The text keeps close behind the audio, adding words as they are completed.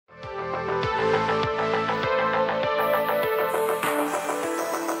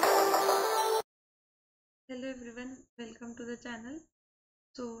channel.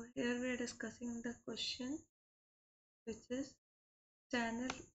 So here we are discussing the question which is channel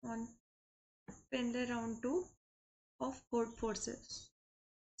on Pendle round 2 of Codeforces.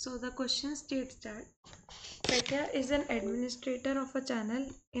 So the question states that Petya is an administrator of a channel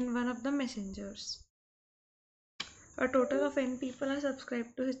in one of the messengers. A total of n people are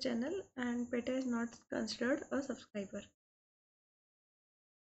subscribed to his channel and Petya is not considered a subscriber.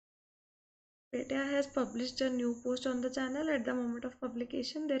 Petya has published a new post on the channel. At the moment of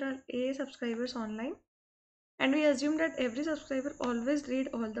publication, there are A subscribers online, and we assume that every subscriber always read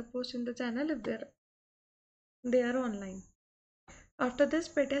all the posts in the channel if they are online. After this,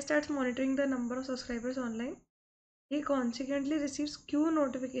 Petya starts monitoring the number of subscribers online. He consequently receives Q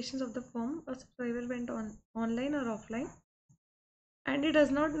notifications of the form a subscriber went online or offline, and he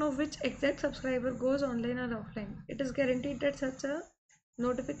does not know which exact subscriber goes online or offline. It is guaranteed that such a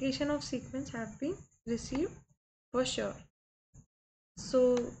notification of sequence have been received for sure.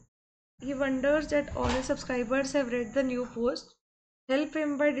 So he wonders that all his subscribers have read the new post. Help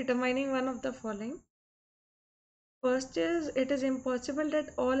him by determining one of the following. First is, it is impossible that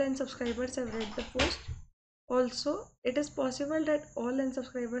all n subscribers have read the post. Also, it is possible that all n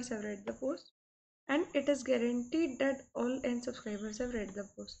subscribers have read the post. And it is guaranteed that all n subscribers have read the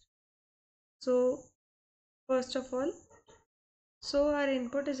post. So, first of all, so our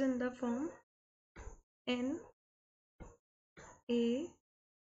input is in the form n a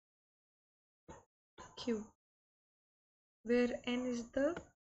q, where n is the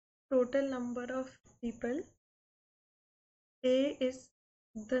total number of people, a is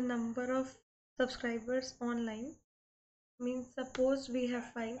the number of subscribers online, means suppose we have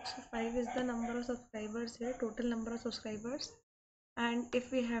 5, so 5 is the number of subscribers here, total number of subscribers, and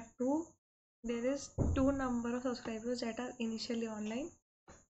if we have 2, there is 2 number of subscribers that are initially online,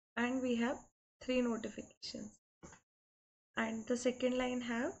 and we have 3 notifications, and the second line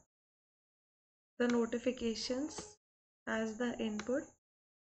have the notifications as the input.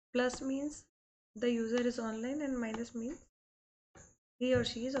 Plus means the user is online and minus means he or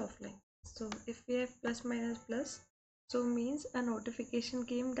she is offline. So if we have plus minus plus, so means a notification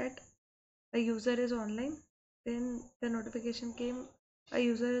came that a user is online, then the notification came a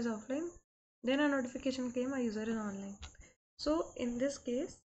user is offline, then a notification came a user is online. So in this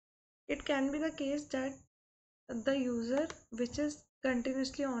case, it can be the case that the user which is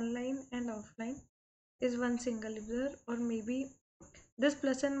continuously online and offline is one single user, or maybe this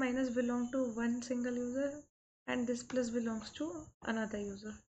plus and minus belong to one single user and this plus belongs to another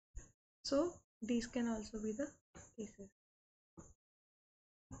user. So these can also be the cases.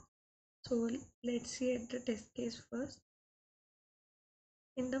 So let's see at the test case first.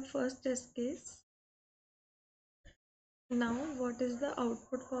 In the first test case, now what is the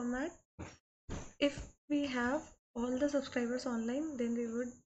output format? If we have all the subscribers online, then we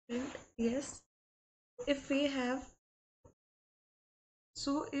would print yes. If we have,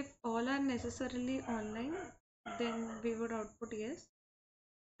 so if all are necessarily online, then we would output yes,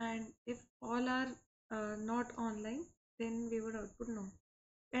 and if all are not online, then we would output no,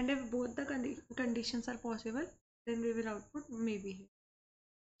 and if both the conditions are possible, then we will output maybe here.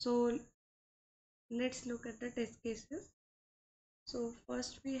 So let's look at the test cases. So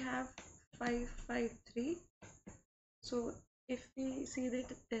first we have 5, 5, 3. So if we see the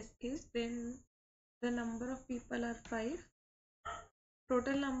test case, then the number of people are 5,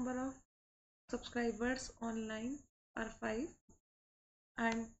 total number of subscribers online are 5,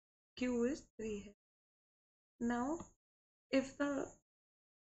 and Q is 3. Now if the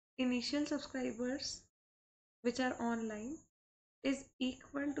initial subscribers which are online is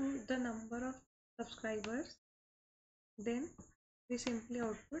equal to the number of subscribers, then we simply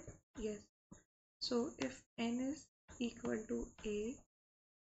output yes. So if n is equal to a,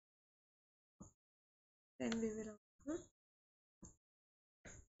 then we will output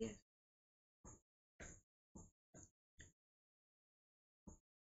yes.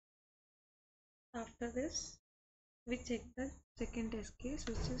 After this, we check the second test case,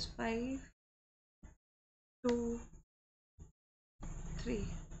 which is 5, 2, 3.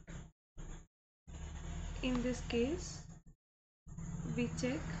 In this case, we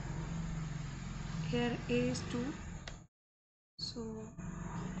check here a is 2, so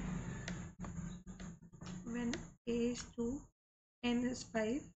when a is 2, n is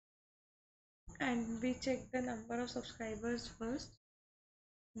 5, and we check the number of subscribers first,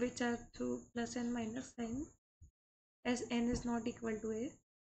 which are through plus and minus sign, as n is not equal to a.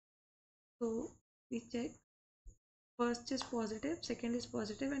 So we check first is positive, second is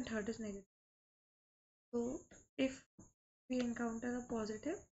positive, and third is negative. So if we encounter a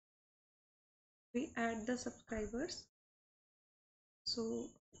positive, we add the subscribers, So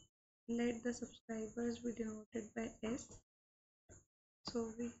let the subscribers be denoted by S. So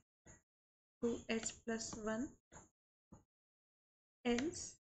we do S plus 1,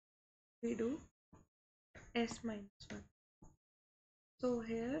 else we do S minus 1. So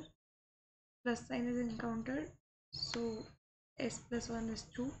here plus sign is encountered, so S plus 1 is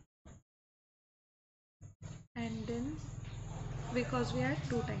 2, and then because we add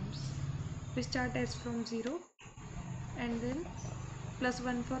 2 times, we start S from 0 and then plus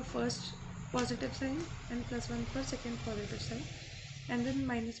 1 for first positive sign and plus 1 for second positive sign, and then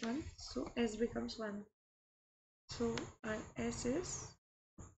minus 1, so S becomes 1. So our S is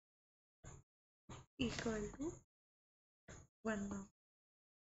equal to 1 now.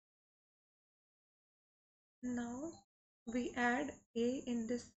 Now we add A in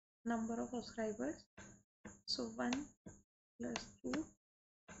this number of subscribers, so 1 plus 2,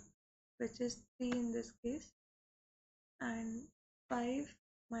 which is 3 in this case, and 5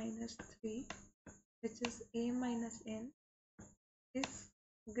 minus 3, which is A minus N, is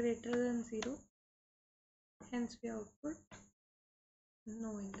greater than 0, hence we output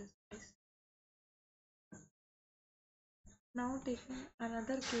no in this case. Now taking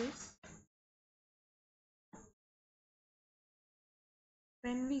another case,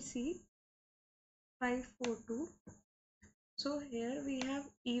 when we see 542, so here we have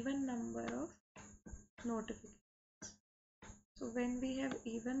even number of notifications. So when we have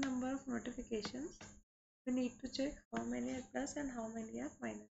even number of notifications, we need to check how many are plus and how many are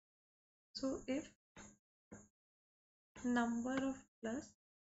minus. So if number of plus,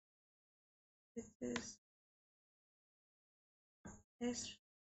 which is S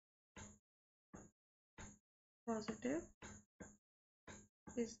positive,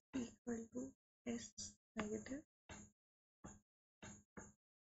 is equal to S negative,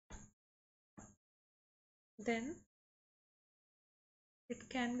 then it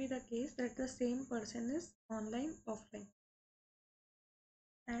can be the case that the same person is online offline,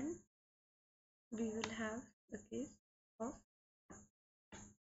 and we will have the case of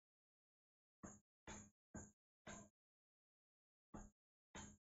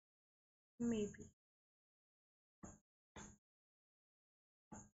maybe.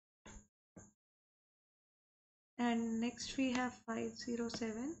 And next we have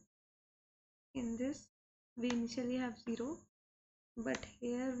 507. In this we initially have 0, but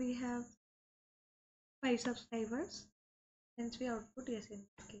here we have 5 subscribers, hence we output yes in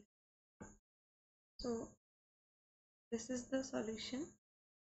this case. So this is the solution,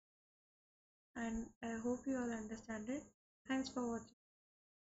 and I hope you all understand it. Thanks for watching.